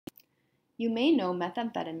You may know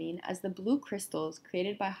methamphetamine as the blue crystals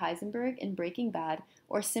created by Heisenberg in Breaking Bad,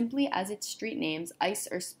 or simply as its street names, ice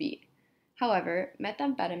or speed. However,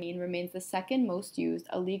 methamphetamine remains the second most used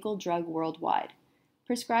illegal drug worldwide.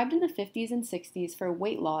 Prescribed in the 50s and 60s for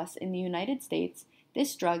weight loss in the United States,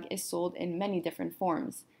 this drug is sold in many different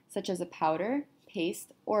forms, such as a powder,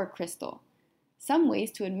 paste, or a crystal. Some ways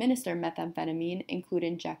to administer methamphetamine include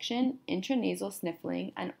injection, intranasal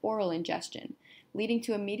sniffling, and oral ingestion, leading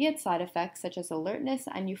to immediate side effects such as alertness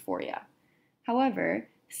and euphoria. However,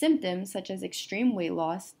 symptoms such as extreme weight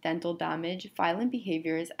loss, dental damage, violent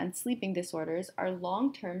behaviors, and sleeping disorders are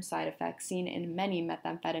long-term side effects seen in many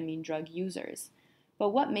methamphetamine drug users. But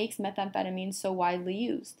what makes methamphetamine so widely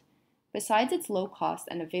used? Besides its low cost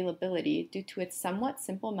and availability due to its somewhat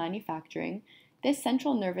simple manufacturing, this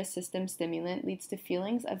central nervous system stimulant leads to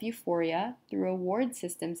feelings of euphoria through reward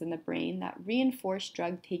systems in the brain that reinforce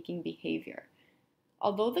drug-taking behavior.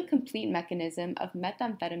 Although the complete mechanism of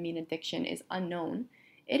methamphetamine addiction is unknown,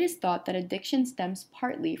 it is thought that addiction stems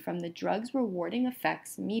partly from the drug's rewarding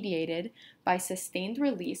effects mediated by sustained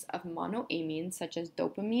release of monoamines such as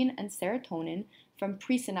dopamine and serotonin from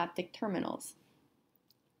presynaptic terminals.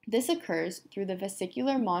 This occurs through the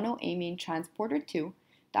vesicular monoamine transporter 2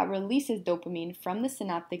 that releases dopamine from the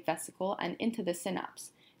synaptic vesicle and into the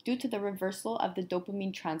synapse, due to the reversal of the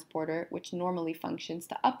dopamine transporter, which normally functions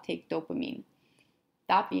to uptake dopamine.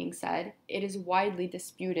 That being said, it is widely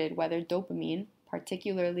disputed whether dopamine,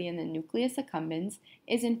 particularly in the nucleus accumbens,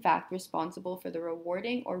 is in fact responsible for the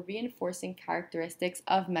rewarding or reinforcing characteristics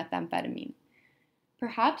of methamphetamine.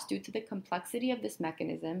 Perhaps due to the complexity of this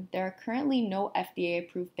mechanism, there are currently no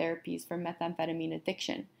FDA-approved therapies for methamphetamine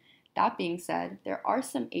addiction. That being said, there are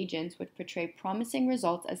some agents which portray promising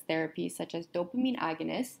results as therapies such as dopamine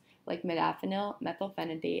agonists like modafinil,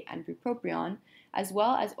 methylphenidate, and bupropion, as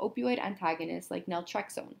well as opioid antagonists like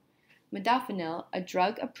naltrexone. Modafinil, a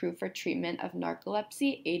drug approved for treatment of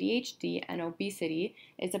narcolepsy, ADHD, and obesity,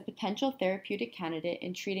 is a potential therapeutic candidate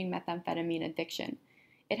in treating methamphetamine addiction.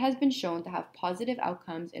 It has been shown to have positive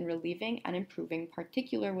outcomes in relieving and improving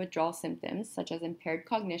particular withdrawal symptoms such as impaired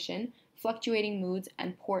cognition, fluctuating moods,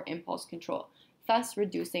 and poor impulse control, thus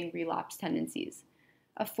reducing relapse tendencies.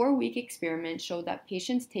 A 4-week experiment showed that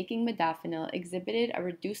patients taking modafinil exhibited a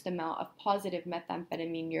reduced amount of positive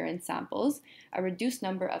methamphetamine urine samples, a reduced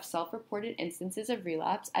number of self-reported instances of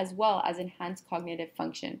relapse, as well as enhanced cognitive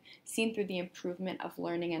function, seen through the improvement of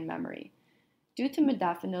learning and memory. Due to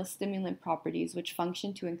modafinil's stimulant properties, which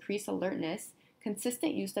function to increase alertness,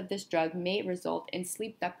 consistent use of this drug may result in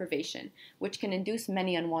sleep deprivation, which can induce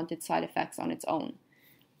many unwanted side effects on its own.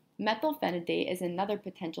 Methylphenidate is another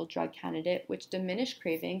potential drug candidate which diminishes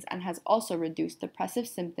cravings and has also reduced depressive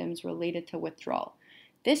symptoms related to withdrawal.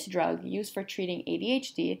 This drug, used for treating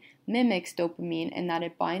ADHD, mimics dopamine in that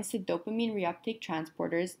it binds to dopamine reuptake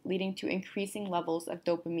transporters, leading to increasing levels of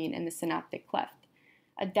dopamine in the synaptic cleft.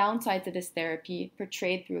 A downside to this therapy,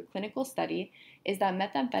 portrayed through a clinical study, is that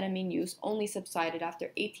methamphetamine use only subsided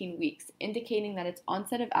after 18 weeks, indicating that its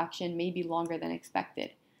onset of action may be longer than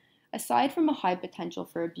expected. Aside from a high potential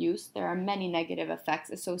for abuse, there are many negative effects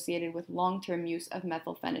associated with long-term use of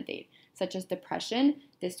methylphenidate, such as depression,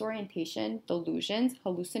 disorientation, delusions,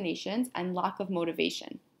 hallucinations, and lack of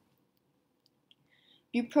motivation.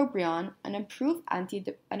 Bupropion, an approved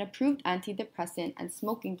antidepressant and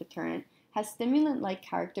smoking deterrent, has stimulant-like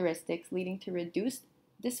characteristics leading to reduced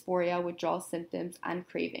dysphoria, withdrawal symptoms, and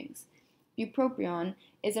cravings. Bupropion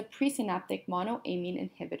is a presynaptic monoamine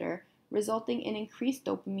inhibitor, resulting in increased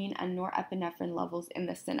dopamine and norepinephrine levels in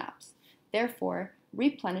the synapse. Therefore,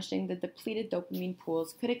 replenishing the depleted dopamine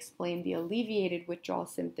pools could explain the alleviated withdrawal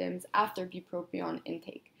symptoms after bupropion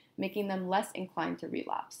intake, making them less inclined to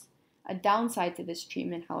relapse. A downside to this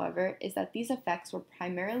treatment, however, is that these effects were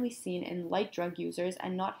primarily seen in light drug users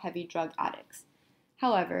and not heavy drug addicts.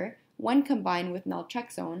 However, when combined with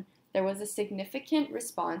naltrexone, there was a significant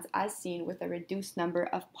response as seen with a reduced number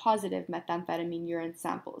of positive methamphetamine urine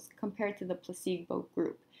samples compared to the placebo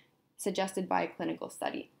group, suggested by a clinical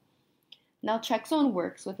study. Naltrexone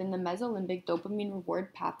works within the mesolimbic dopamine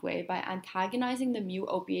reward pathway by antagonizing the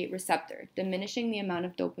mu-opiate receptor, diminishing the amount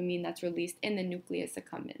of dopamine that's released in the nucleus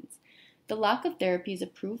accumbens. The lack of therapies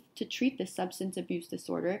approved to treat this substance abuse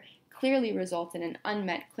disorder clearly results in an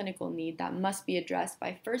unmet clinical need that must be addressed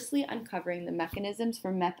by firstly uncovering the mechanisms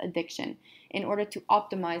for meth addiction in order to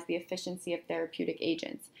optimize the efficiency of therapeutic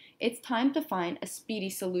agents. It's time to find a speedy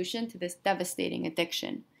solution to this devastating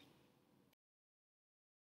addiction.